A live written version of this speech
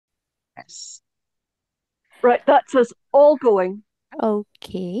Yes. Right, that's us all going.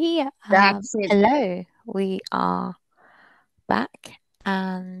 Okay. That's it. Hello. We are back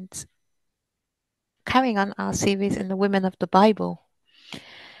and carrying on our series in the Women of the Bible.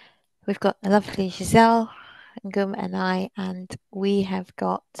 We've got a lovely Giselle, Ngum, and I, and we have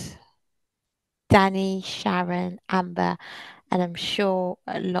got Danny, Sharon, Amber, and I'm sure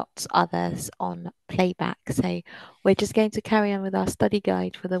lots others on playback. So we're just going to carry on with our study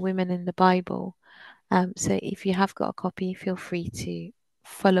guide for the women in the Bible. So if you have got a copy, feel free to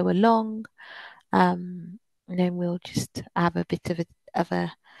follow along. And then we'll just have a bit of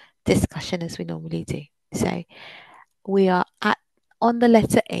a discussion as we normally do. So we are at on the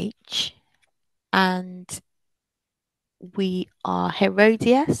letter H, and we are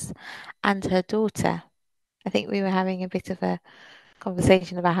Herodias and her daughter. I think we were having a bit of a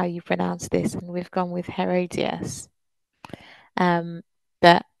conversation about how you pronounce this, and we've gone with Herodias. Um,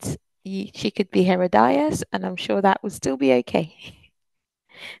 but she could be Herodias, and I'm sure that would still be okay.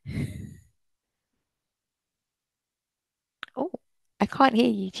 Oh, I can't hear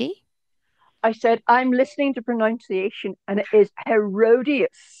you, G. I said, I'm listening to pronunciation, and it is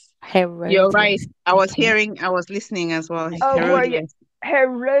Herodias. You're right. Herodias. Okay, I was listening as well. Oh, were okay. you? Herodias.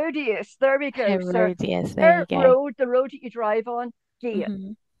 Herodias. There we go. So, Herodias. There you her go. road, the road that you drive on, gate.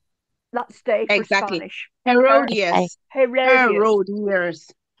 Hmm. That's stay for Exactly. Spanish. Her Okay. Herodias. Her Herodias. road years.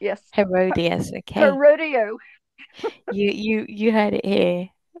 Yes. Her, Herodias. her Okay. rodeo. You heard it here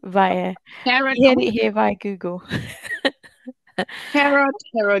via Herod, you heard it here via Google.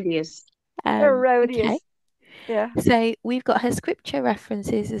 Herodias. Okay. Herodias. Yeah. So we've got her scripture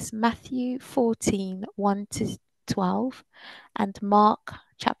references as Matthew 14, 1 to 12, and Mark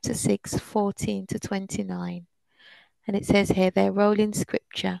chapter 6, 14 to 29. And it says here their role in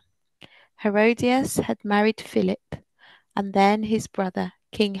scripture. Herodias had married Philip, and then his brother,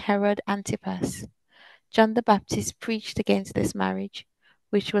 King Herod Antipas. John the Baptist preached against this marriage,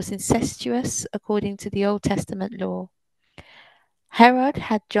 which was incestuous according to the Old Testament law. Herod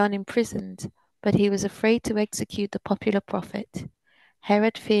had John imprisoned, but he was afraid to execute the popular prophet.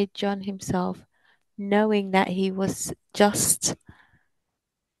 Herod feared John himself, knowing that uh, he was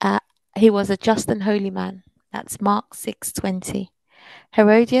a just and holy man. That's Mark 6:20.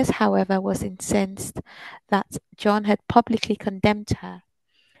 Herodias, however, was incensed that John had publicly condemned her,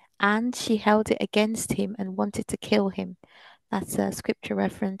 and she held it against him and wanted to kill him. That's a scripture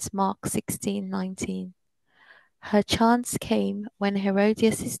reference, Mark 16:19. Her chance came when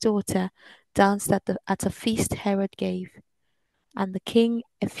Herodias' daughter danced at a feast Herod gave, and the king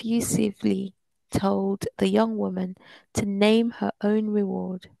effusively told the young woman to name her own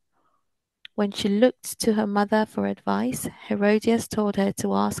reward. When she looked to her mother for advice, Herodias told her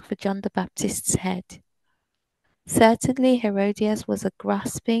to ask for John the Baptist's head. Certainly, Herodias was a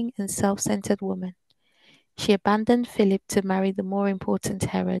grasping and self centered woman. She abandoned Philip to marry the more important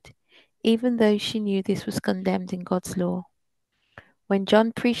Herod, even though she knew this was condemned in God's law. When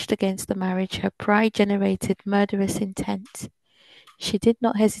John preached against the marriage, her pride generated murderous intent. She did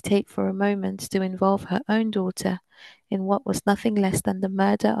not hesitate for a moment to involve her own daughter in what was nothing less than the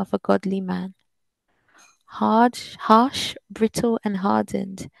murder of a godly man. Harsh, brittle, and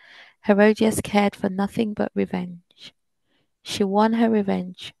hardened, Herodias cared for nothing but revenge. She won her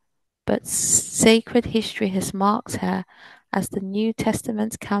revenge, but sacred history has marked her as the New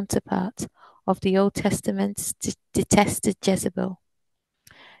Testament's counterpart of the Old Testament's detested Jezebel.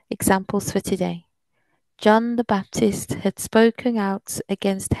 Examples for today. John the Baptist had spoken out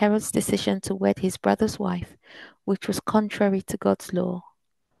against Herod's decision to wed his brother's wife, which was contrary to God's law.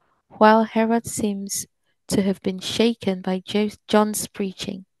 While Herod seems to have been shaken by John's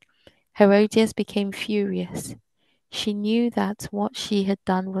preaching, Herodias became furious. She knew that what she had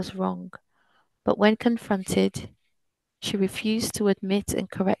done was wrong, but when confronted, she refused to admit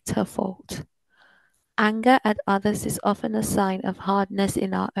and correct her fault. Anger at others is often a sign of hardness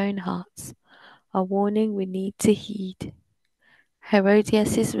in our own hearts, a warning we need to heed.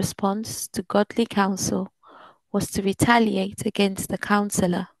 Herodias' response to godly counsel was to retaliate against the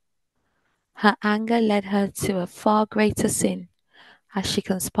counselor. Her anger led her to a far greater sin as she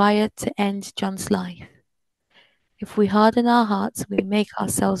conspired to end John's life. If we harden our hearts, we make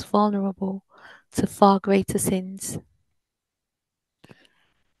ourselves vulnerable to far greater sins.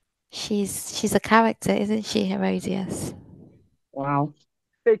 She's a character, isn't she, Herodias? Wow.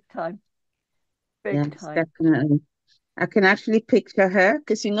 Big time. Big Yes, time. definitely. I can actually picture her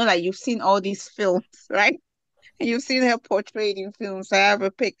because like you've seen all these films, right? You've seen her portrayed in films. I have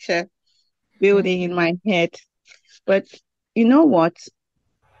a picture building Mm. in my head. But you know what?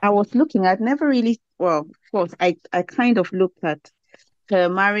 I'd never really, well, of course, I kind of looked at her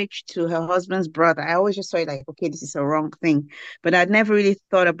marriage to her husband's brother, I always just saw it like, okay, this is a wrong thing. But I'd never really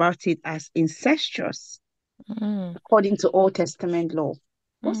thought about it as incestuous, Mm, according to Old Testament law.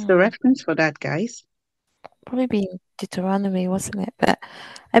 What's the mm. reference for that, guys? Probably being Deuteronomy, wasn't it? But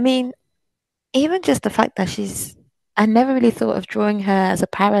I mean, even just the fact that I never really thought of drawing her as a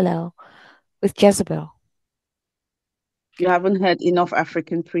parallel with Jezebel. You haven't heard enough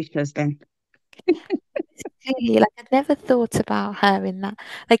African preachers then. Clearly, like I never thought about her in that.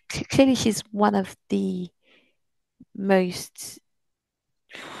 Like clearly, she's one of the most,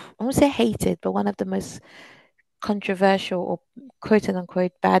 I won't say hated, but one of the most controversial or quote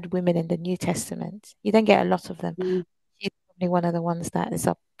unquote bad women in the New Testament. You don't get a lot of them. Mm. She's probably one of the ones that is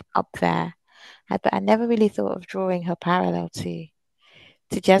up there. But I never really thought of drawing her parallel to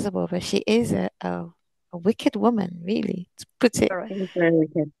Jezebel, but she is a wicked woman, really, to put it. Very, She's very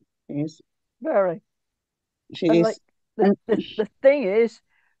wicked. Yes, very. she And like is. And the thing is,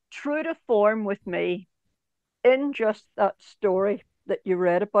 true to form with me, in just that story that you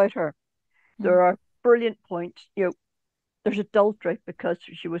read about her, Mm, there are brilliant points. There's adultery because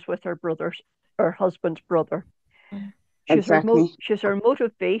she was with her husband's brother. mm. exactly. She's her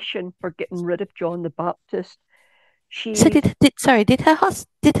motivation for getting rid of John the Baptist. So She,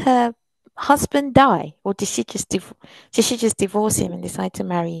 did her husband die, or did she just divorce him and decide to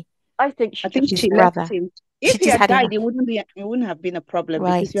marry I think she I think just his she left divorced. brother? him. She If he just had had died, enough, it wouldn't have been a problem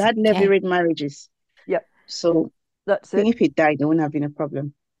because you right? had Okay. never-read marriages. Yep, So I that's think it. if he died, it wouldn't have been a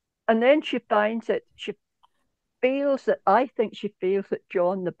problem. And then she finds it. I think she feels that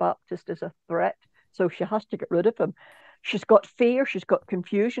John the Baptist is a threat, so she has to get rid of him. She's got fear, she's got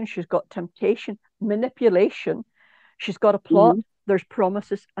confusion, she's got temptation, manipulation, she's got a plot, Hmm. there's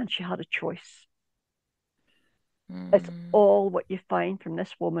promises, and she had a choice. It's Mm, all what you find from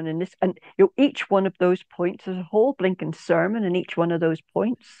this woman in this, and each one of those points, there's a whole blinking sermon in each one of those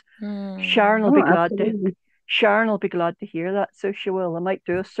points. Sharon will mm, be Oh, glad to absolutely. Sharon will be glad to hear that, so she will. I might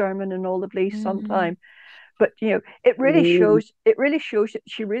do a sermon in all of these mm, sometime. But Mm. it really shows that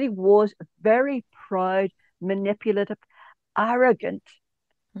she really was very proud, manipulative, arrogant,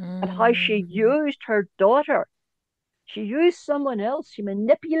 and how she mm, used her daughter. She used someone else. She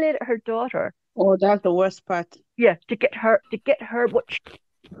manipulated her daughter, Oh, that's the worst part. yeah, to get her what she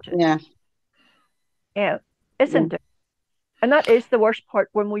wanted. Yeah. Yeah, Yeah. isn't it? And that is the worst part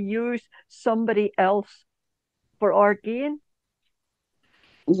when we use somebody else for our gain.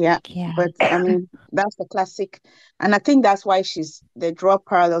 Yeah. yeah. But I mean, that's the classic. And I think that's why they draw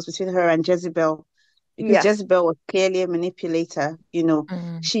parallels between her and Jezebel, because Yes, Jezebel was clearly a manipulator.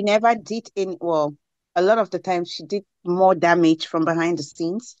 Mm, She never did well, a lot of the time she did more damage from behind the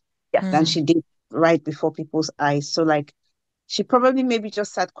scenes than yes, mm, she did right before people's eyes. So like she probably maybe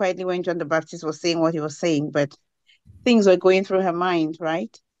just sat quietly when John the Baptist was saying what he was saying, but things were going through her mind,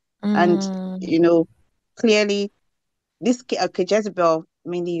 right? And mm, you know, clearly okay, Jezebel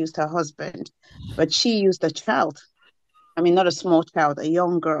mainly used her husband, but she used a child. I mean, not a small child, a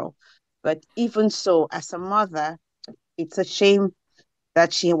young girl. But even so, as a mother, it's a shame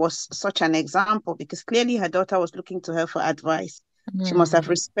that she was such an example because clearly her daughter was looking to her for advice. She must have mm,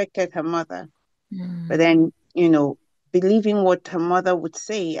 respected her mother. But mm, then, believing what her mother would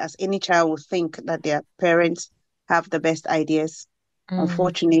say, as any child would think that their parents have the best ideas. mm,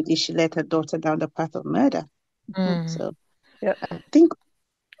 Unfortunately, she led her daughter down the path of murder. mm. So yeah. I think,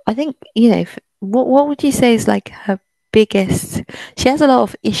 I think, what would you say is like her biggest? She has a lot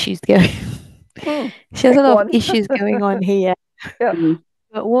of issues going. She has a Pick lot of one. issues going on here. Yeah. mm,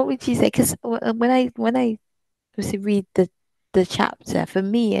 But what would you say? Because when I obviously read the chapter, for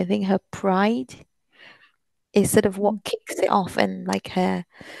me, I think her pride is sort of what kicks it off, and like her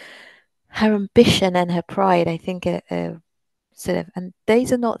ambition and her pride, I think, are sort of, and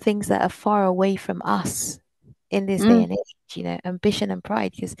those are not things that are far away from us in this day mm, and age. Ambition and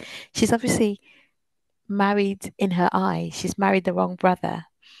pride, because she's obviously married in her eyes. She's married the wrong brother.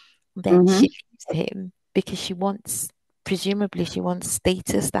 Then mm-hmm, she leaves him because presumably, she wants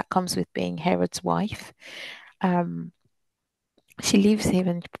status that comes with being Herod's wife. Um, she leaves him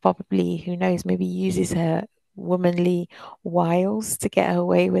and probably, who knows, maybe uses her womanly wiles to get her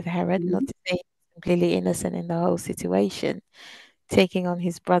way with Herod, not mm-hmm, to say he's completely innocent in the whole situation, taking on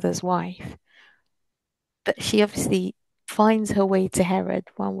his brother's wife. But she obviously finds her way to Herod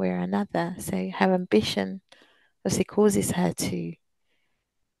one way or another. So her ambition obviously causes her to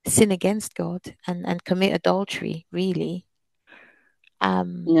sin against God and commit adultery, really.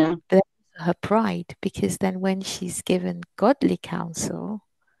 yeah, But then also her pride, because then when she's given godly counsel,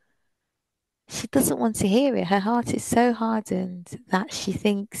 she doesn't want to hear it. Her heart is so hardened that she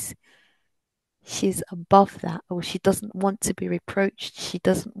thinks she's above that, or she doesn't want to be reproached. She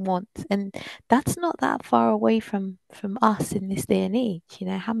doesn't want, and that's not that far away from us in this day and age. You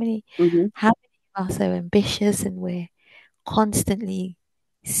know, Mm-hmm. how many of us are ambitious and we're constantly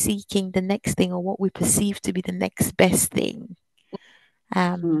seeking the next thing or what we perceive to be the next best thing.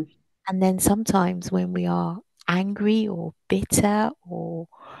 Um, Mm. and then sometimes when we are angry or bitter or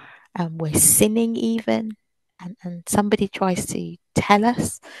we're sinning even, and somebody tries to tell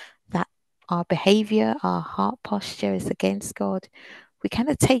us that our behavior, our heart posture is against God, we kind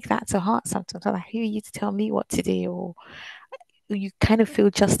of take that to heart sometimes. Like, who are you to tell me what to do? Or you kind of feel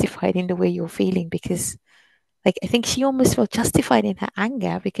justified in the way you're feeling because, like, I think she almost felt justified in her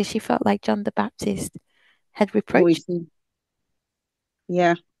anger because she felt like John the Baptist had Oh, we reproached. see.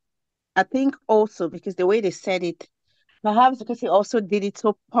 Yeah. I think also because the way they said it, perhaps because he also did it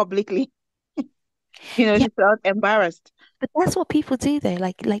so publicly, Yeah, she felt embarrassed. but that's what people do though.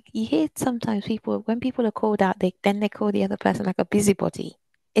 Like you hear sometimes people when people are called out, they call the other person like a busybody.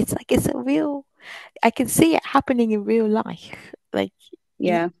 It's like it's a real. I can see it happening in real life. Like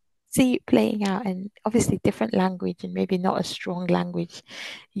you Yeah. see it playing out, and obviously different language and maybe not a strong language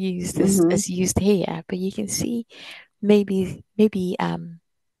used Mm-hmm. as used here, but you can see maybe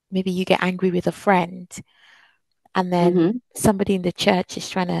you get angry with a friend, and then Mm-hmm. somebody in the church is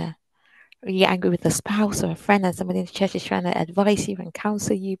trying to you get angry with a spouse or a friend, and somebody in the church is trying to advise you and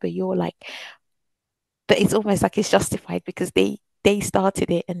counsel you, but you're like, but it's almost like it's justified because they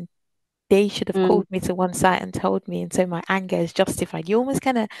started it and they should have Mm. called me to one side and told me, and so my anger is justified. You almost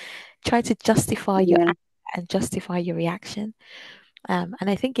kind of try to justify your Yeah. anger and justify your reaction. And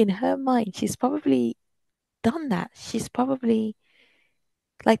I think in her mind, she's probably done that. She's probably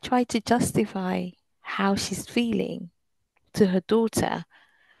like tried to justify how she's feeling to her daughter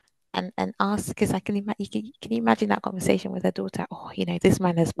and ask because I can imagine can you imagine that conversation with her daughter? Oh, this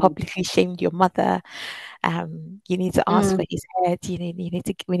man has publicly shamed your mother. You need to ask Mm. for his head.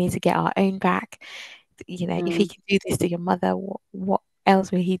 We need to get our own back. If he Mm. can do this to your mother, what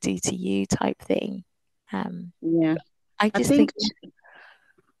else will he do to you? Type thing. Yeah. I I just think think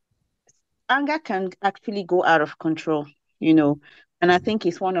anger can actually go out of control, you know. And I think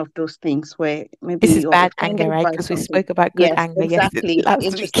it's one of those things where maybe this is you're bad anger, offended right? by Because we something. spoke about good Yes, anger yesterday, exactly.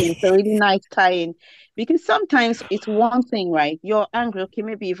 last week. Interesting. It's a really nice tie-in because sometimes it's one thing, right? You're angry, okay,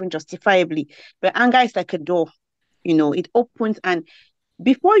 maybe even justifiably, but anger is like a door, it opens, and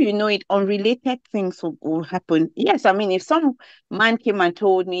before you know it, unrelated things will happen. Yes, I mean, if some man came and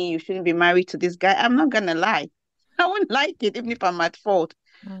told me you shouldn't be married to this guy, I'm not gonna lie. I wouldn't like it, even if I'm at fault.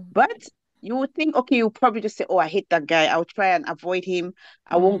 Mm, But you would think, okay, you'll probably just say, oh, I hate that guy. I'll try and avoid him.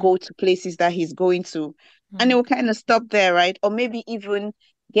 I won't mm, go to places that he's going to. And it mm, will kind of stop there, right? Or maybe even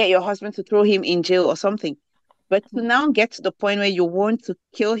get your husband to throw him in jail or something. But to now get to the point where you want to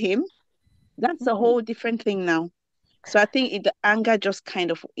kill him, that's a Mhm. whole different thing now. So I think the anger just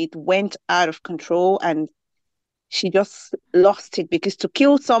kind of it went out of control and she just lost it because to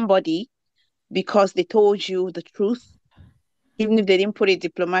kill somebody because they told you the truth, even if they didn't put it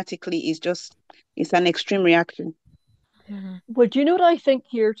diplomatically, it's an extreme reaction. mm, Well, do you know what I think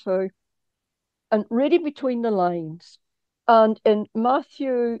here too? And reading between the lines, and in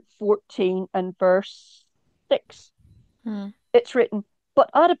Matthew 14 and verse 6, mm, it's written, but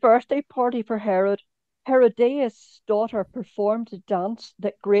at a birthday party for Herod, Herodias' daughter performed a dance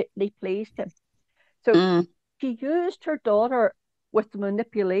that greatly pleased him. So Mm, she used her daughter with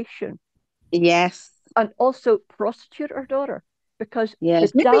manipulation yes, and also prostitute her daughter because the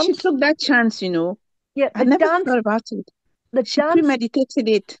yes. Maybe she dance, took that chance. yeah, I never thought about it. the She dance, premeditated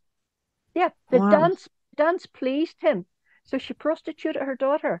it. yeah, the Wow. dance pleased him. So she prostituted her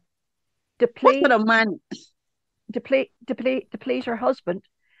daughter to What sort play of man? to please her husband.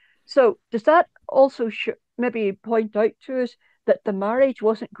 So does that also maybe point out to us that the marriage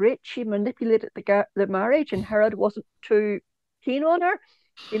wasn't great? She manipulated the marriage, and Herod wasn't too keen on her.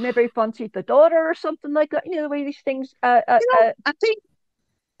 He maybe fancied the daughter or something like that. You know the way these things.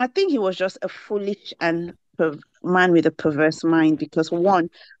 I think he was just a foolish and man with a perverse mind because one,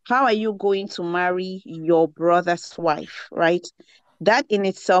 how are you going to marry your brother's wife, right? That in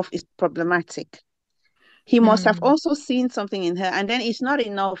itself is problematic. He must have mm, also seen something in her, and then it's not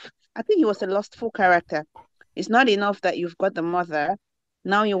enough. I think he was a lustful character. It's not enough that you've got the mother.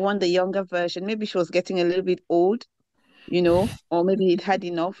 Now you want the younger version. Maybe she was getting a little bit old, or maybe he'd had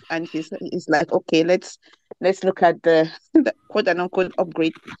enough, and he's like, okay, let's look at the quote and unquote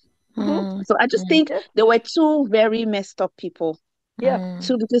upgrade. Mhm. mm, So I just mm, think Yeah, there were two very messed up people yeah. mm,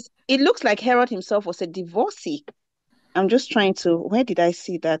 too, because it looks like Herod himself was a divorcee. I'm just trying to, where did I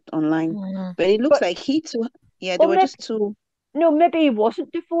see that online? mm, But it looks But like he too, yeah, they well, were just two. No, maybe he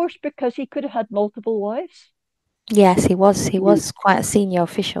wasn't divorced because he could have had multiple wives. Yes, he was. He Mhm. was quite a senior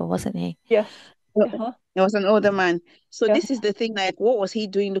official, wasn't he? Yes. Well, Uh-huh. he was an older man. So Yeah. this is the thing, like, what was he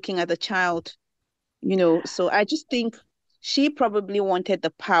doing looking at the child? So I just think she probably wanted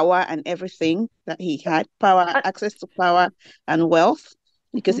the power and everything that he had, power, And, access to power and wealth.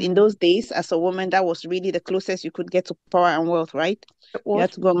 Because mhm, in those days, as a woman, that was really the closest you could get to power and wealth, right? it You had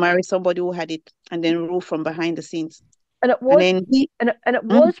was. to go marry somebody who had it and then rule from behind the scenes. And it And was then he, and it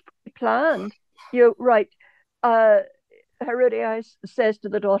mm, was planned. You know, right. Uh Herodias says to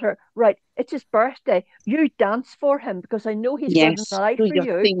the daughter, right, it's his birthday. You dance for him because I know he's going to yes, lie do for your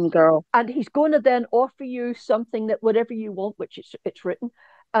you. thing, girl. And he's going to then offer you something that whatever you want, which it's written.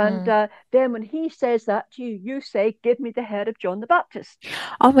 And Mm. then when he says that to you, you say, "Give me the head of John the Baptist."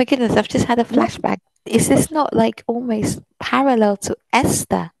 Oh my goodness, I've just had a Yep. flashback. Is this not like almost parallel to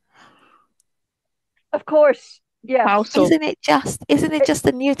Esther? Of course, How yes. so? Isn't it It, just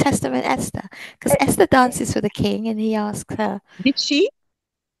the New Testament Esther? Because it, Esther dances for the king and he asks her, Did she?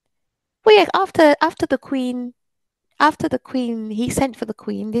 well, yeah, after the queen, he sent for the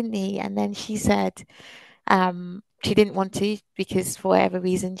queen, didn't he? And then she said, she didn't want to because for whatever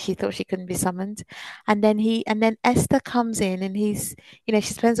reason she thought she couldn't be summoned. And then Esther comes in and she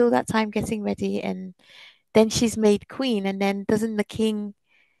spends all that time getting ready and then she's made queen and then doesn't the king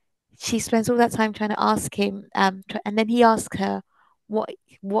she spends all that time trying to ask him and then he asks her what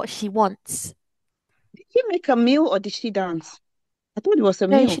what she wants. Did she make a meal or did she dance? I thought it was a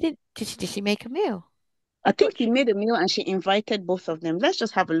No, she meal. didn't. Did she make a meal? I I think thought he she, made a meal and she invited both of them. Let's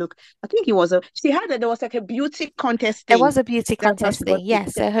just have a look. I think there was like a beauty contest There thing. was a beauty That's how contest she got thing, it.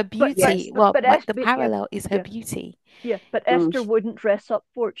 yes. yeah, So her but but beauty, Yes. well, but but the Esther, yeah, parallel is her yeah. beauty. Yeah, but Mm. Esther wouldn't dress up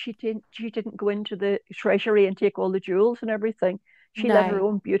for it. She didn't go into the treasury and take all the jewels and everything. She let her No,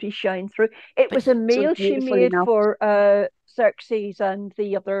 own beauty shine through. It but was a She was meal she beautiful made enough. for Xerxes and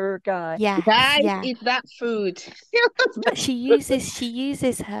the other guy. yes, Guys, yeah. eat that food. But she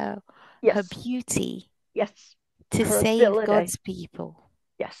uses her Yes, beauty yes, to her save ability. God's people.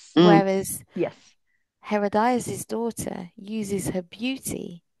 Yes, Mm, Whereas yes, Herodias' daughter uses her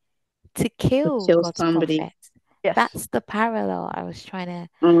beauty to to kill kill God's somebody. prophets. yes, That's the parallel I was trying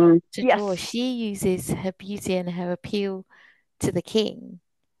Mm, to draw. yes. She uses her beauty and her appeal to the king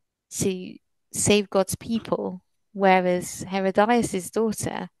to save God's people, whereas Herodias'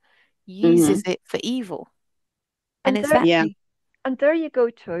 daughter uses hmm it for evil. And And it's there that Yeah, thing. and there you go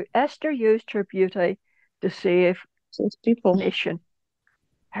too. Esther used her beauty to save those people. nation.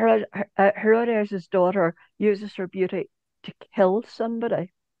 Herodias' daughter uses her beauty to kill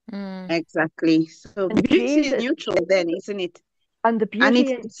somebody. Mm, Exactly. So And beauty is Jesus neutral then, isn't it? and the And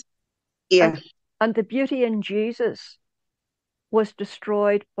beauty in and, yeah. and the beauty in Jesus was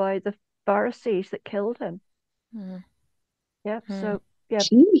destroyed by the Pharisees that killed him. mm, Yep. mm, So yeah,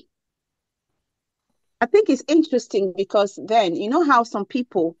 Gee. I think it's interesting because then, you know how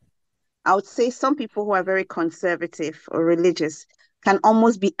I would say some people who are very conservative or religious can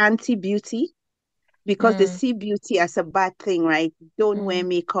almost be anti-beauty because they mm, see beauty as a bad thing, right? Don't wear mm,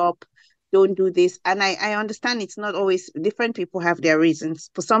 makeup, don't do this. And I understand it's not always different people have their reasons.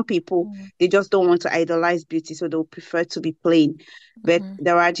 For some people, mm, they just don't want to idolize beauty, so they'll prefer to be plain. But mm,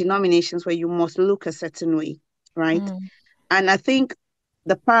 there are denominations where you must look a certain way, right? mm. And I think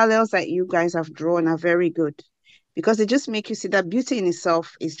the parallels that you guys have drawn are very good because they just make you see that beauty in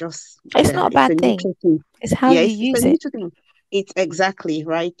itself is just It's there. not a It's a bad thing. neutral thing. It's how Yeah, you it's a use it. neutral thing. It's exactly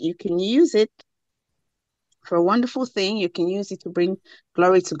right. You can use it for a wonderful thing. You can use it to bring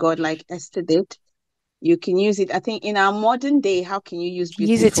glory to God, like Esther did. You can use it. I think in our modern day, how can you use You can use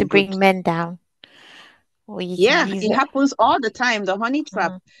beauty it for to good? bring men down, or you can Yeah, use it it. happens all the time, the honey trap.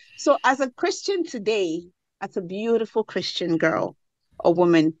 Mm. So, as a Christian today, as a beautiful Christian girl or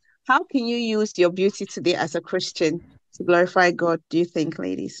woman, how can you use your beauty today as a Christian to glorify God, do you think,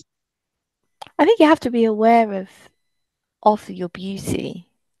 ladies? I think you have to be aware of your beauty.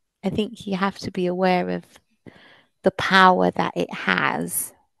 I think you have to be aware of the power that it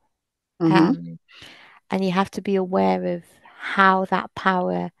has. Mm-hmm. Um, and you have to be aware of how that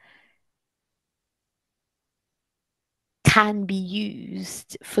power can be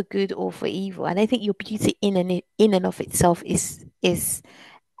used for good or for evil. And I think your beauty in and of itself is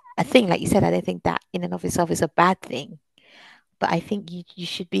a thing. Like you said, I don't think that in and of itself is a bad thing. But I think you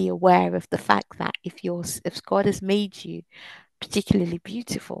should be aware of the fact that if God has made you particularly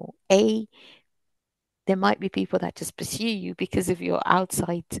beautiful, there might be people that just pursue you because of your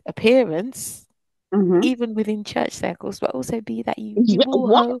outside appearance, Mm-hmm. even within church circles, but also be that you Yeah, will what?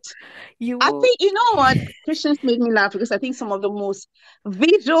 ho you I will think, you know what? Christians made me laugh because I think some of the most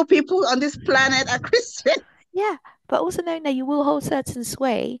visual people on this planet are Christians. yeah, But also no, you will hold certain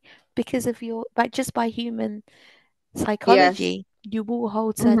sway because of your, like, just by human Yes. psychology, you will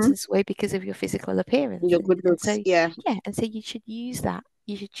hold Mm-hmm. certain sway because of your physical appearance. Your good And looks. so, Yeah. yeah, and so you should use that.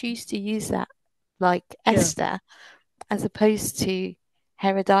 You should choose to use that, like Yeah. Esther, as opposed to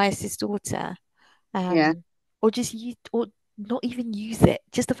Herodias' daughter. Yeah. Or just use, or not even use it.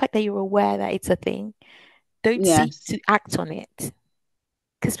 Just the fact that you're aware that it's a thing. Don't seek Yes. to act on it.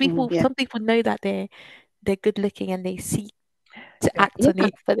 Because Mhm. Yeah. some people know that they're good looking and they seek to Yeah. act on Yeah.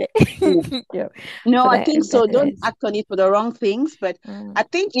 it for their Yeah. Yeah. No, for I their think own so. Don't benefit. act on it for the wrong things. But Mm, I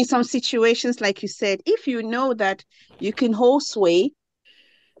think in some situations, like you said, if you know that you can hold sway,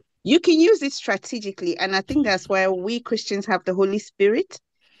 you can use it strategically. And I think that's why we Christians have the Holy Spirit.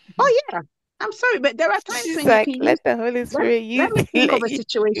 Mhm. Oh, yeah. I'm sorry, but there are times she's when you like, can use. let the Holy Let, Spirit let use me think of let a you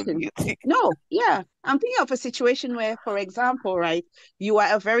use situation. music. No, yeah. I'm thinking of a situation where, for example, right, you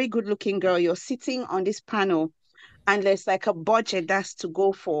are a very good looking girl. You're sitting on this panel and there's like a budget that's to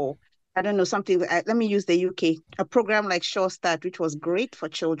go for, I don't know, something. Let me use the UK, a program like Sure Start, which was great for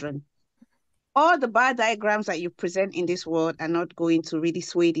children. All the bar diagrams that you present in this world are not going to really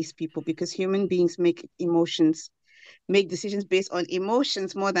sway these people because human beings make decisions based on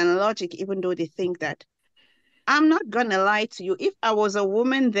emotions more than logic, even though they think that. I'm not gonna lie to you. If I was a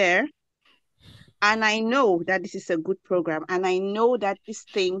woman there and I know that this is a good program and I know that this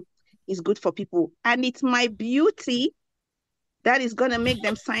thing is good for people and it's my beauty that is gonna make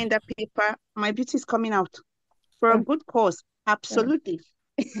them sign that paper, my beauty is coming out for a Yeah. good cause. Yeah. Absolutely.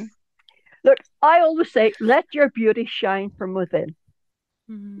 Look, I always say, let your beauty shine from within,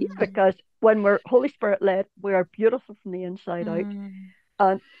 Yeah. Mm, because when we're Holy Spirit led, we are beautiful from the inside out. mm,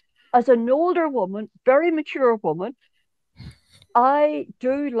 And as an older woman, very mature woman, I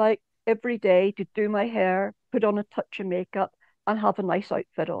do like every day to do my hair, put on a touch of makeup, and have a nice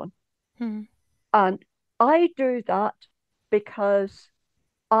outfit on. mm, And I do that because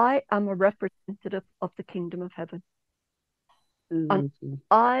I am a representative of the kingdom of heaven. And Mhm.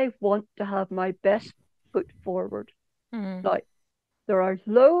 I want to have my best foot forward. mm, Now, there are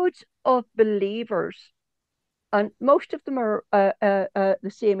loads of believers, and most of them are the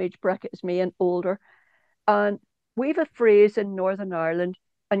same age bracket as me and older. And we've a phrase in Northern Ireland,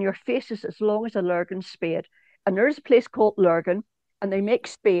 and your face is as long as a Lurgan spade. And there's a place called Lurgan, and they make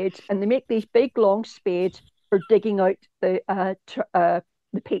spades, and they make these big long spades for digging out the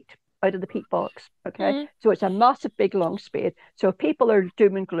peat out of the peat box. Okay, mm, so it's a massive big long spade. So if people are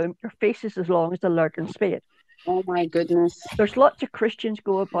doom and gloom, your face is as long as a Lurgan spade. Oh my goodness. There's lots of Christians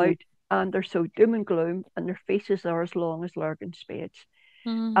go Yeah. about and they're so doom and gloom, and their faces are as long as Lurgan spades.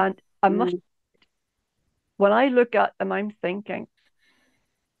 mm, And I must, Mm. when I look at them, I'm thinking,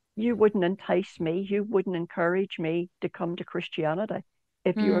 you wouldn't entice me, you wouldn't encourage me to come to Christianity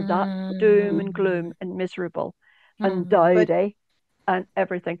if you're that doom and gloom mm, and miserable and mm, But dowdy and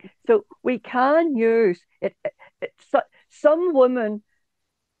everything. So we can use it. Some women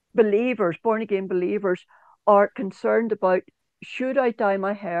believers, born again believers, are concerned about, should I dye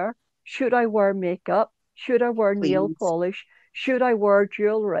my hair? Should I wear makeup? Should I wear nail please. polish? Should I wear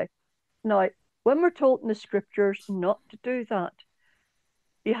jewelry? Now, when we're told in the scriptures not to do that,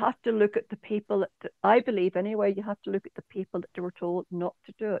 you have to look at the people that, I believe anyway, you have to look at the people that they were told not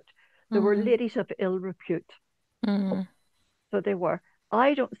to do it. There were mm, ladies of ill repute, mm, so they were.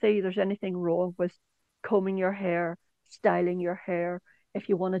 I don't say there's anything wrong with combing your hair, styling your hair. If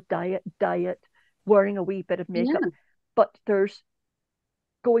you want to dye it, wearing a wee bit of makeup. Yeah. But there's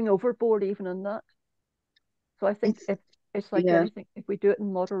going overboard even in that. So I think It's if it's like yeah. anything, if we do it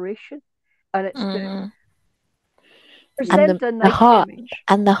in moderation and it's to mm. And present a the nice heart image.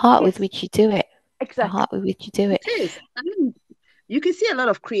 and the heart with Yes, which you do it. The exactly. heart with which you do It it. is. I mean, you can see a lot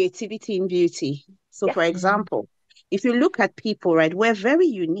of creativity in beauty. So, Yes. for Mm, example, if you look at people, right, we're very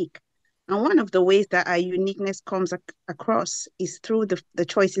unique. And one of the ways that our uniqueness comes across is through the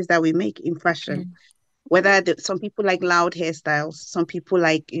choices that we make in fashion. mm, Whether some people like loud hairstyles, some people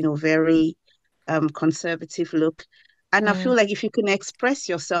like, very conservative look. And I feel mm, like if you can express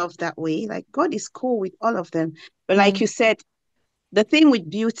yourself that way, like God is cool with all of them. But like mm, you said, the thing with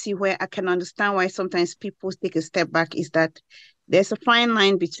beauty where I can understand why sometimes people take a step back is that there's a fine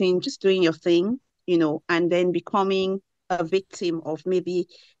line between just doing your thing, and then becoming a victim of maybe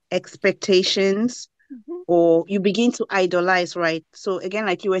expectations, Mm-hmm. or you begin to idolize, right? So again,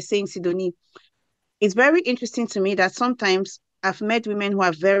 like you were saying, Sidonie, it's very interesting to me that sometimes I've met women who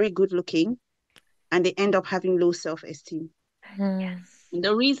are very good looking and they end up having low self-esteem. mm, Yes. And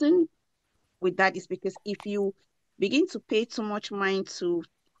the reason with that is because if you begin to pay too much mind to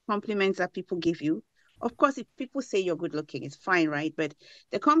compliments that people give you, of course, if people say you're good looking, it's fine, right? But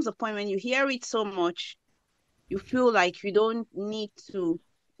there comes a point when you hear it so much, you feel like you don't need to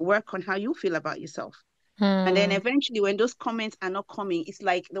work on how you feel about yourself. And then eventually, when those comments are not coming, it's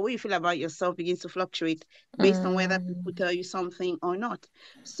like the way you feel about yourself begins to fluctuate based on whether people tell you something or not.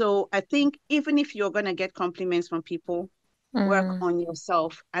 So I think even if you're going to get compliments from people, work on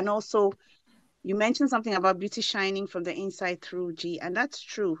yourself. And also, you mentioned something about beauty shining from the inside through, G, and that's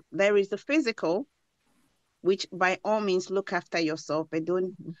true. There is the physical, which by all means look after yourself and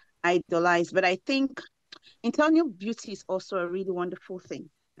don't idolize. But I think internal beauty is also a really wonderful thing.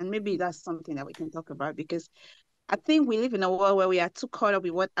 And maybe that's something that we can talk about because I think we live in a world where we are too caught up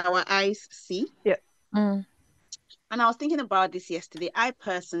with what our eyes see. Yeah. And I was thinking about this yesterday. I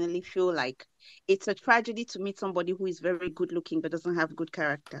personally feel like it's a tragedy to meet somebody who is very good looking but doesn't have good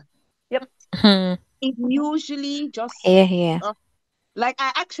character. Yep. It usually just Yeah. like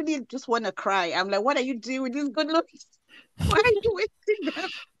I actually just want to cry. I'm like, what are you doing with these good looks? Why are you wasting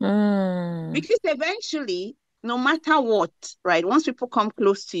them? Because eventually, no matter what, right? Once people come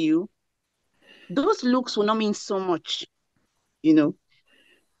close to you, those looks will not mean so much, you know.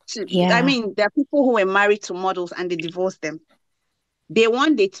 I mean, there are people who were married to models and they divorced them. Day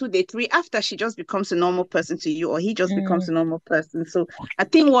one, day two, day three, after she just becomes a normal person to you, or he just becomes a normal person. So I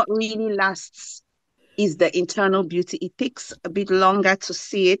think what really lasts is the internal beauty. It takes a bit longer to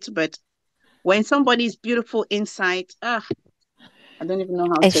see it, but when somebody is beautiful inside, I don't even know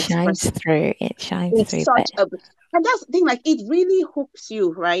how It to express shines it. through. It shines It's through. such a, and that's the thing, like it really hooks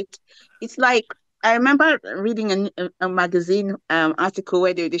you, right? It's like I remember reading a magazine article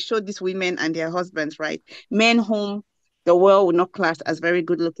where they showed these women and their husbands, right? Men whom the world would not class as very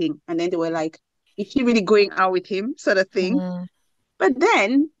good looking. And then they were like, is she really going out with him? Sort of thing. But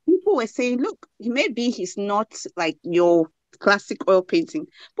then people were saying, look, maybe he's not like your classic oil painting,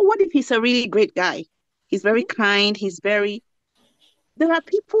 but what if he's a really great guy? He's very kind, there are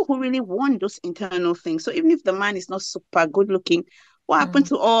people who really want those internal things. So even if the man is not super good looking, what happened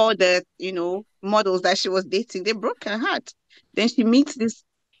to all the, models that she was dating? They broke her heart. Then she meets this.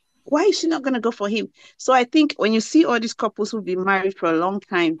 Why is she not going to go for him? So I think when you see all these couples who've been married for a long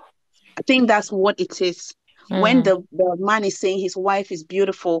time, I think that's what it is. When the man is saying his wife is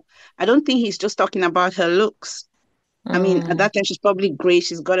beautiful, I don't think he's just talking about her looks. I mean, at that time, she's probably great.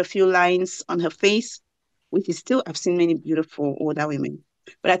 She's got a few lines on her face, which is still, I've seen many beautiful older women.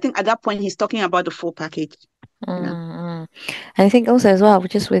 But I think at that point, he's talking about the full package. And I think also as well,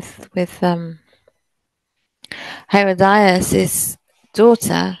 just with Herodias'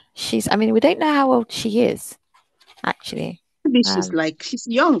 daughter, we don't know how old she is, actually. Maybe she's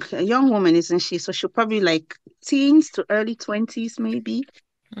young, a young woman, isn't she? So she'll probably like teens to early 20s, maybe.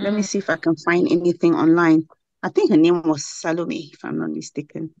 Let me see if I can find anything online. I think her name was Salome, if I'm not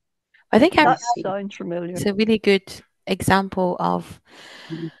mistaken. I think that sounds familiar. It's a really good example of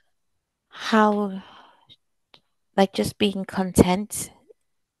how, like, just being content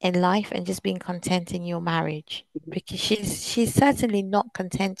in life and just being content in your marriage, because she's certainly not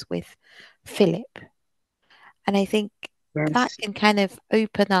content with Philip, and I think that can kind of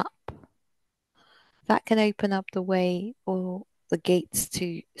open up the way or the gates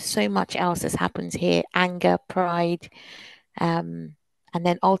to so much else has happened here: anger, pride, and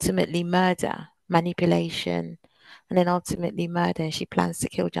then ultimately murder, manipulation, and then ultimately murder. She plans to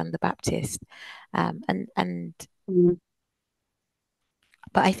kill John the Baptist,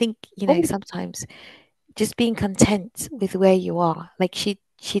 but I think sometimes just being content with where you are. Like she'd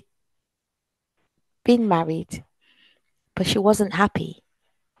been married, but she wasn't happy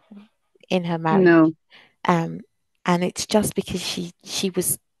in her marriage. No. And it's just because she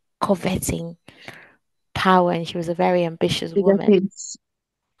was coveting power and she was a very ambitious woman.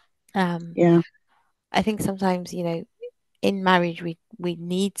 Yeah. I think sometimes, in marriage we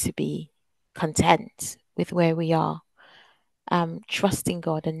need to be content with where we are, trusting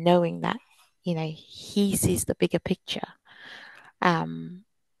God and knowing that, He sees the bigger picture. And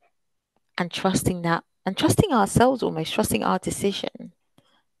trusting ourselves, almost trusting our decision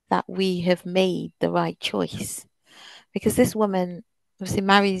that we have made the right choice. Because this woman obviously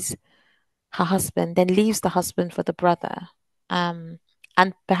marries her husband, then leaves the husband for the brother. And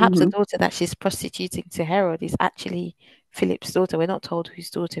perhaps the daughter that she's prostituting to Herod is actually Philip's daughter. We're not told whose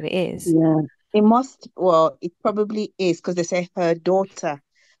daughter it is. Yeah. It probably is because they say her daughter.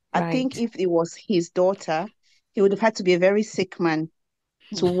 I think if it was his daughter, he would have had to be a very sick man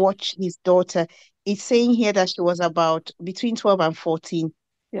to watch his daughter. It's saying here that she was about between 12 and 14.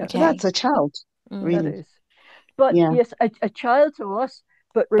 Yeah. So that's a child, really. That is. But yes, a child to us.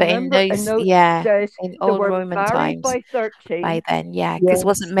 But remember, in those days, in they old were Roman married times, by 13. by then, because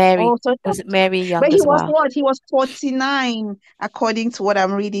wasn't Mary young but he as was well? what? He was 49, according to what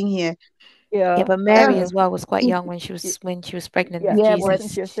I'm reading here. Yeah, Yeah. but Mary Uh, as well was quite he- young when she was pregnant Yeah, with she yeah,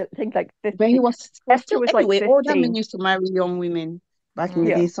 wasn't. Jesus. She was, I think, like but he 50. was Esther still was like anyway. Older men 15. used to marry young women back in the Mm,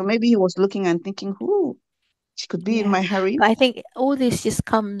 Yeah. day, so maybe he was looking and thinking, "Who she could be in yeah, my harem." but I think all this just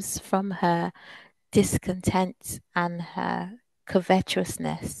comes from her discontent and her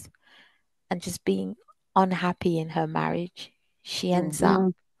covetousness and just being unhappy in her marriage. She ends up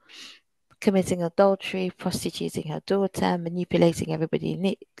Mm, committing adultery, prostituting her daughter, manipulating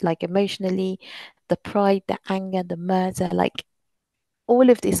everybody like emotionally, the pride, the anger, the murder, like all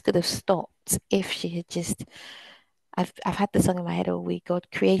of this could have stopped if she had just I've had the song in my head all week, God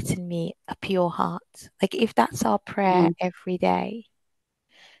create in me a pure heart. Like if that's our prayer mm, every day,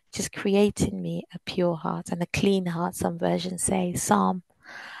 just create in me a pure heart and a clean heart, some versions say.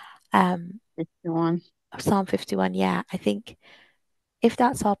 Um 51. Psalm 51, yeah. I think if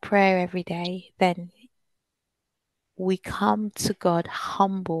that's our prayer every day, then we come to God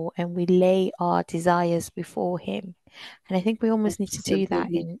humble and we lay our desires before Him. And I think we almost need to do that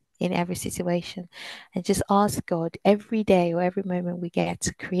Absolutely. in every situation and just ask God every day or every moment we get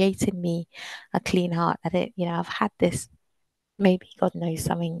to create in me a clean heart. I don't, I've had this, maybe God knows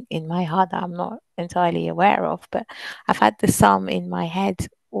something in my heart that I'm not entirely aware of, but I've had the psalm in my head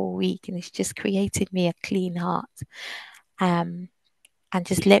all week and it's just created me a clean heart. Um, and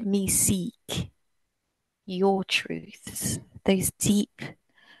just let me seek your truths, those deep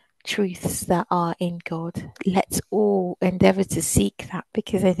truths that are in God. Let's all endeavor to seek that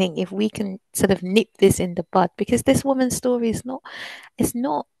because I think if we can sort of nip this in the bud, because this woman's story it's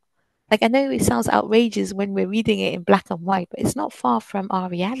not like I know it sounds outrageous when we're reading it in black and white, but it's not far from our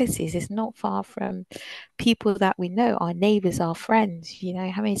realities. It's not far from people that we know, our neighbors, our friends.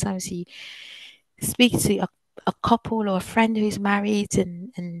 How many times you speak to a couple or a friend who's married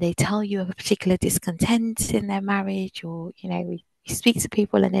and they tell you of a particular discontent in their marriage, or you speak to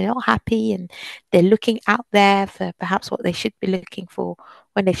people and they're not happy and they're looking out there for perhaps what they should be looking for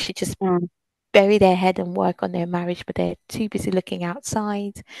when they should just Mm, bury their head and work on their marriage, but they're too busy looking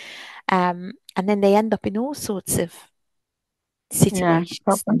outside. And then they end up in all sorts of yeah,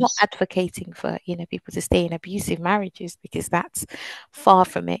 situations, not problems. advocating for people to stay in abusive marriages because that's far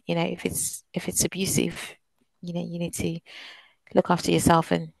from it. If it's abusive, you need to look after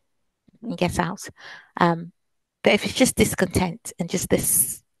yourself and get out. um but if it's just discontent and just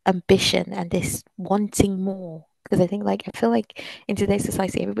this ambition and this wanting more, because I feel like in today's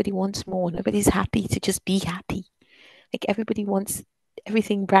society everybody wants more, nobody's happy to just be happy. Like everybody wants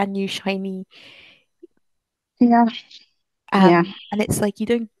everything brand new, shiny. Yeah, yeah. And it's like you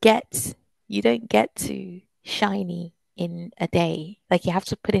don't get to shiny in a day. Like you have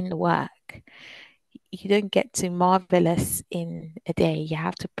to put in the work. You don't get to marvelous in a day. You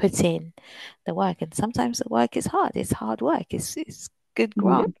have to put in the work, and sometimes the work is hard. It's hard work. It's good Mm,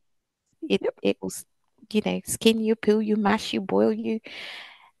 graft. Yep. It Yep. it will skin you, peel you, mash you, boil you,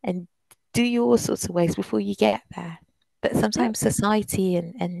 and do you all sorts of ways before you get there. But Yep. sometimes society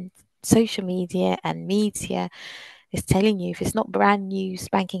and social media and media is telling you if it's not brand new,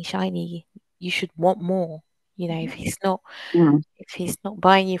 spanking shiny, you should want more. Mhm. If he's not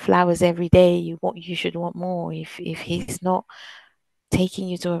buying you flowers every day, you should want more. If he's not taking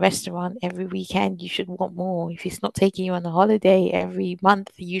you to a restaurant every weekend, you should want more. If he's not taking you on a holiday every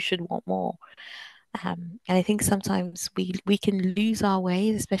month, you should want more. And I think sometimes we can lose our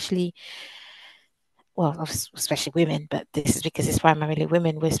ways, especially women, but this is because it's primarily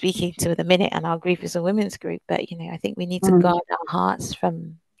women we're speaking to at the minute, and our group is a women's group. But I think we need to mm, guard our hearts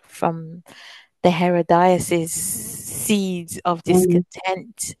from the Herodias' seeds of mm,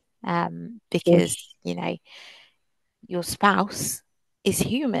 discontent, because yes. your spouse is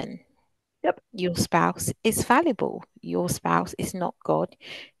human. Yep. Your spouse is fallible. Your spouse is not God.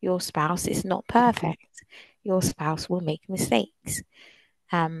 Your spouse is not perfect. Your spouse will make mistakes.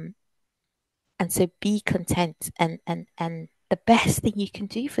 Um, and so be content, and the best thing you can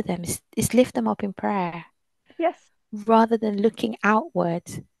do for them is lift them up in prayer Yes. rather than looking outward.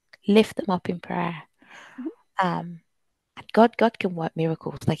 Lift them up in prayer. Mhm. Um, and God can work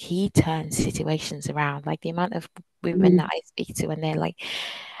miracles. Like He turns situations around. Like the amount of women Mm, that I speak to, and they're like,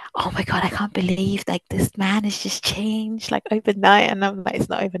 "Oh my God, I can't believe like this man has just changed like overnight." And I'm like, "It's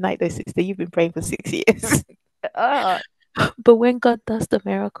not overnight though, sister. You've been praying for 6 years." Uh, But when God does the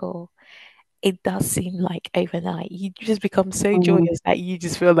miracle, it does seem like overnight. You just become so mm, joyous that you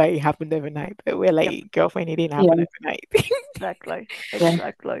just feel like it happened overnight. But we're yep. like, girlfriend, it didn't happen yeah, overnight. Exactly. yeah,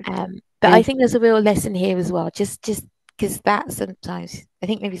 Exactly. But I yeah. think there's a real lesson here as well. Just because that sometimes I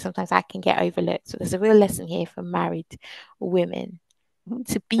think maybe sometimes I can get overlooked. So there's a real lesson here for married women Mhm.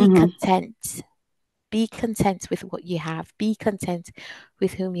 to be Mm-hmm. content be content with what you have. Be content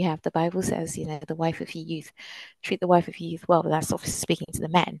with whom you have. The Bible says, the wife of your youth, treat the wife of your youth well. But that's obviously speaking to the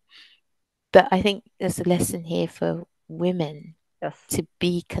men. But I think there's a lesson here for women Yes. to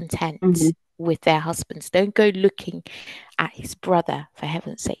be content Mm-hmm. with their husbands. Don't go looking at his brother, for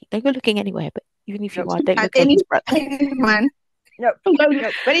heaven's sake. Don't go looking anywhere, but even if you Nope. are, don't At look like any his brother. man. Nope.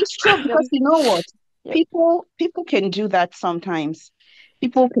 Nope. But it's true Nope. because you know what? Yep. People can do that sometimes.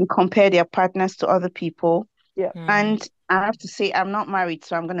 People can compare their partners to other people. Yeah. And I have to say, I'm not married,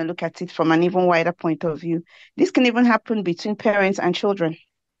 so I'm going to look at it from an even wider point of view. This can even happen between parents and children.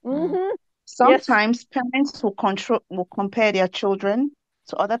 Mm-hmm. Yes. Sometimes parents will compare their children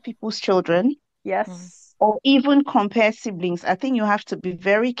to other people's children, Yes. or even compare siblings. I think you have to be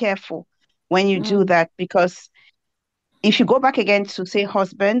very careful when you do that, because if you go back again to say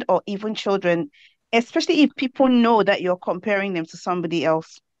husband or even children, especially if people know that you're comparing them to somebody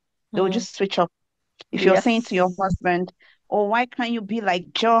else, they'll just switch up. If you're saying to your Yes. husband, "Oh, why can't you be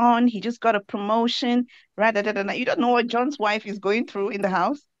like John? He just got a promotion," rather than that, you don't know what John's wife is going through in the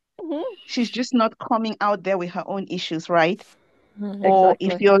house. Mm-hmm. She's just not coming out there with her own issues, right? Or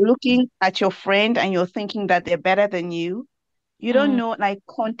if Exactly. you're looking at your friend and you're thinking that they're better than you don't know, like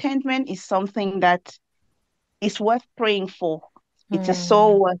contentment is something that is worth praying for. It is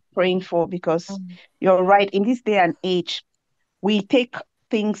so worth praying for, because you're right. In this day and age, we take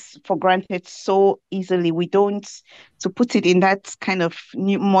things for granted so easily. We don't, to put it in that kind of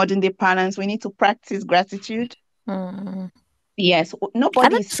new modern day parlance, we need to practice gratitude. Yes,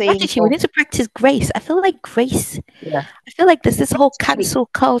 And nobody not is just saying, gratitude, we oh, need to practice grace. I feel like grace, yeah, I feel like this whole actually, cancel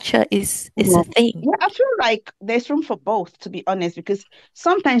culture is a mhm. thing. Yeah, I feel like there's room for both, to be honest, because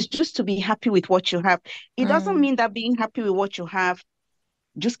sometimes just to be happy with what you have, it doesn't Mm, mean that being happy with what you have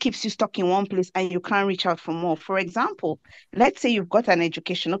just keeps you stuck in one place and you can't reach out for more. For example, let's say you've got an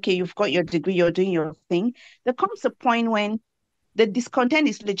education, okay, you've got your degree, you're doing your thing. There comes a point when the discontent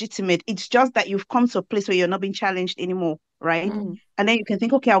is legitimate. It's just that you've come to a place where you're not being challenged anymore, right? Mm-hmm. And then you can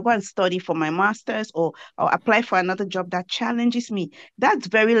think, okay, I'll go and study for my master's, or I'll apply for another job that challenges me. That's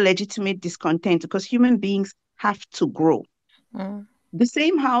very legitimate discontent, because human beings have to grow. mm, The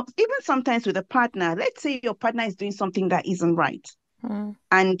same how, even sometimes with a partner, let's say your partner is doing something that isn't right. mm,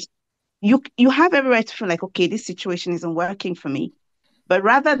 And you have every right to feel like, okay, this situation isn't working for me. But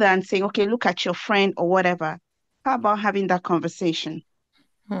rather than saying, okay, look at your friend or whatever, how about having that conversation?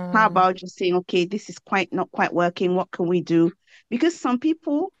 How mm, about just saying, okay, this is quite not quite working. What can we do? Because some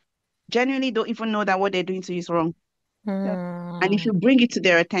people genuinely don't even know that what they're doing to you is wrong. Yep. And if you bring it to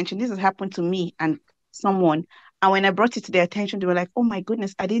their attention, this has happened to me and someone. And when I brought it to their attention, they were like, oh my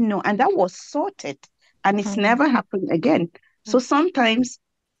goodness, I didn't know. And that was sorted. And it's mm, never happened again. So Mm-hmm. sometimes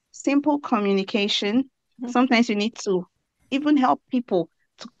simple communication, sometimes you need to even help people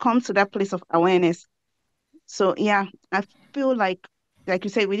to come to that place of awareness. So yeah, I feel like you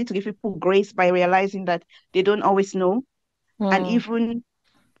said, we need to give people grace by realizing that they don't always know, and mm, even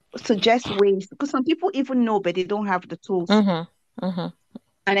suggest ways, because some people even know, but they don't have the tools. mhm, mhm.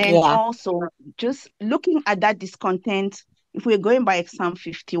 And then Yeah. also just looking at that discontent, if we're going by Psalm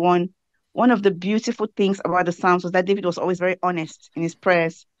 51, one of the beautiful things about the Psalms was that David was always very honest in his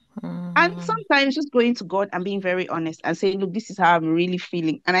prayers. And Mm, sometimes just going to God and being very honest and saying, look, this is how I'm really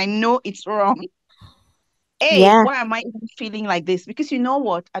feeling. And I know it's wrong. Hey, yeah. why am I even feeling like this? Because you know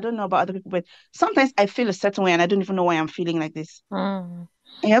what? I don't know about other people, but sometimes I feel a certain way and I don't even know why I'm feeling like this. Mm,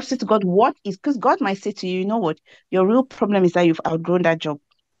 And you have to say to God, what is, because God might say to you, you know what? Your real problem is that you've outgrown that job.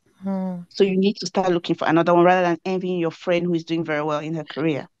 mm, So you need to start looking for another one rather than envying your friend who is doing very well in her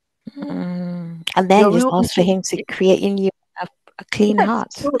career. And then Your just real ask for issue. him to create in you a clean Yes.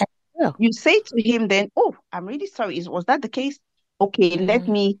 heart. So And he will. you say to him then, oh, I'm really sorry. Was that the case? Okay, let Mm,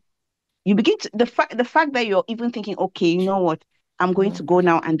 me, you begin to, the fact that you're even thinking, okay, you know what? I'm going mm, to go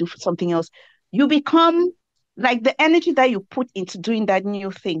now and do something else. You become like the energy that you put into doing that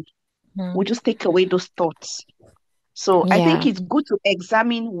new thing mm. will just take away those thoughts. So I think Yeah. it's good to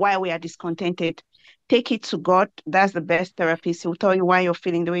examine why we are discontented. Take it to God. That's the best therapist. He'll tell you why you're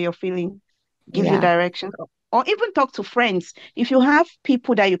feeling the way you're feeling, give you Yeah. direction, or even talk to friends. If you have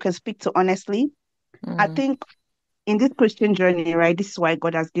people that you can speak to honestly, I Mm, think in this Christian journey, right, this is why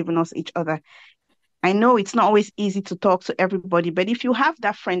God has given us each other. I know it's not always easy to talk to everybody, but if you have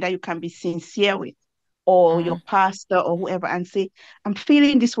that friend that you can be sincere with, or your mm, pastor or whoever, and say, I'm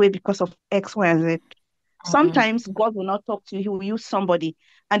feeling this way because of X, Y, and Z. mm, Sometimes God will not talk to you, He will use somebody,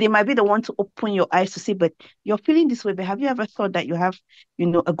 and they might be the one to open your eyes to say, but you're feeling this way, but have you ever thought that you have,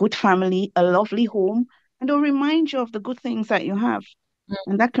 a good family, a lovely home, and they'll remind you of the good things that you have. mm,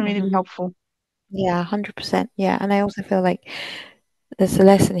 And that can really be mhm. helpful. Yeah, 100%. Yeah. And I also feel like there's a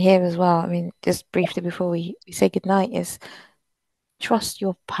lesson here as well. I mean, just briefly before we say goodnight, is trust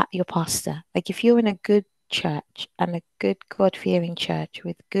your pastor. Like if you're in a good church and a good God-fearing church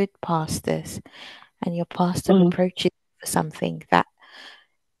with good pastors, and your pastor Mm, reproaches you for something that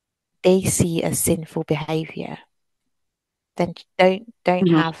they see as sinful behavior, then don't mhm.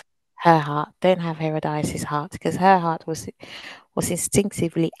 have her heart, don't have Herodias' heart, because her heart was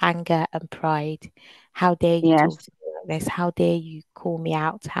instinctively anger and pride. How dare you talk Yes. to me like this? How dare you call me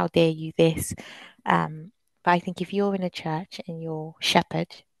out? How dare you this? But I think if you're in a church and your shepherd,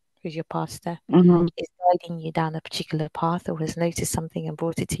 who's your pastor, Mhm. is guiding you down a particular path or has noticed something and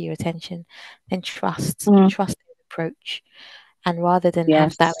brought it to your attention, then Mm, trust their approach. And rather than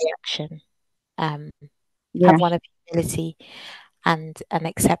have that yes. reaction, um, Yeah. have one of humility and an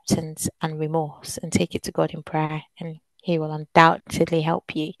acceptance and remorse and take it to God in prayer, and He will undoubtedly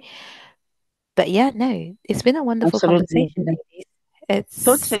help you. But yeah, no, it's been a wonderful Absolutely. conversation, ladies. It's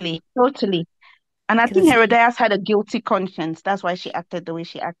Totally. Totally. And I I can think see, Herodias had a guilty conscience. That's why she acted the way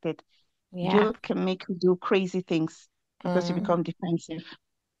she acted. yeah. Guilt can make you do crazy things because you Mm, become defensive.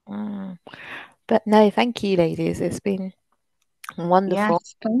 mm. But no, thank you, ladies. It's been wonderful.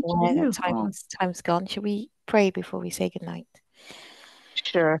 Yes. Thank Where you. Oh, time's gone. Shall we pray before we say goodnight?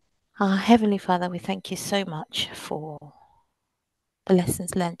 sure. Our Heavenly Father, we thank you so much for the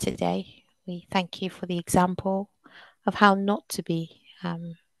lessons learned today. We thank you for the example of how not to be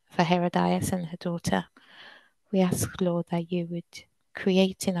for Herodias and her daughter. We ask, Lord, that you would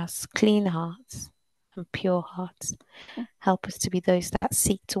create in us clean hearts and pure hearts. Help us to be those that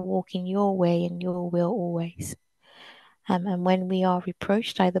seek to walk in your way and your will always. And when we are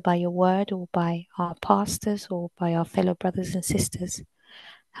reproached either by your word or by our pastors or by our fellow brothers and sisters,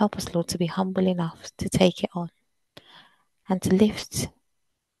 help us, Lord, to be humble enough to take it on and to lift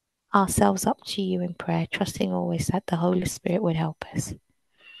ourselves up to you in prayer, trusting always that the Holy Spirit would help us.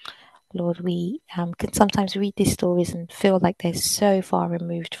 Lord, we can sometimes read these stories and feel like they're so far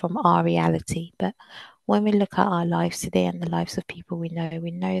removed from our reality. But when we look at our lives today and the lives of people we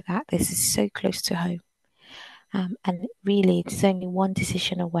know that this is so close to home. And really, it's only one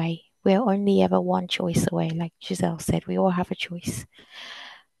decision away. We're only ever one choice away. Like Giselle said, we all have a choice.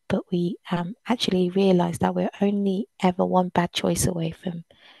 But we actually realize that we're only ever one bad choice away from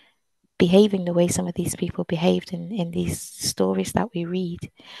behaving the way some of these people behaved in these stories that we read.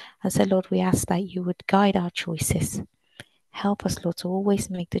 And so, Lord, we ask that you would guide our choices. Help us, Lord, to always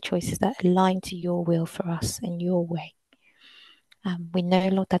make the choices that align to your will for us and your way. We know,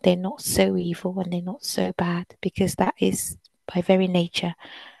 Lord, that they're not so evil and they're not so bad because that is, by very nature,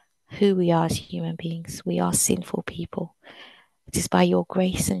 who we are as human beings. We are sinful people. It is by your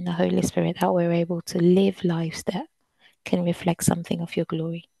grace and the Holy Spirit that we're able to live lives that can reflect something of your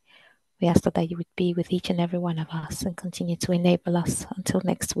glory. We ask that you would be with each and every one of us and continue to enable us until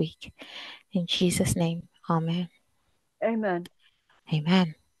next week. In Jesus' name, amen. Amen.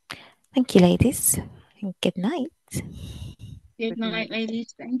 Amen. Thank you, ladies, and good night. Good Good night, night.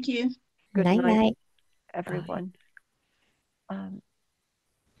 ladies. Thank you. Good Night, night, night. Bye. everyone. Um,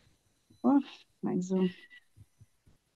 Oh, my Zoom.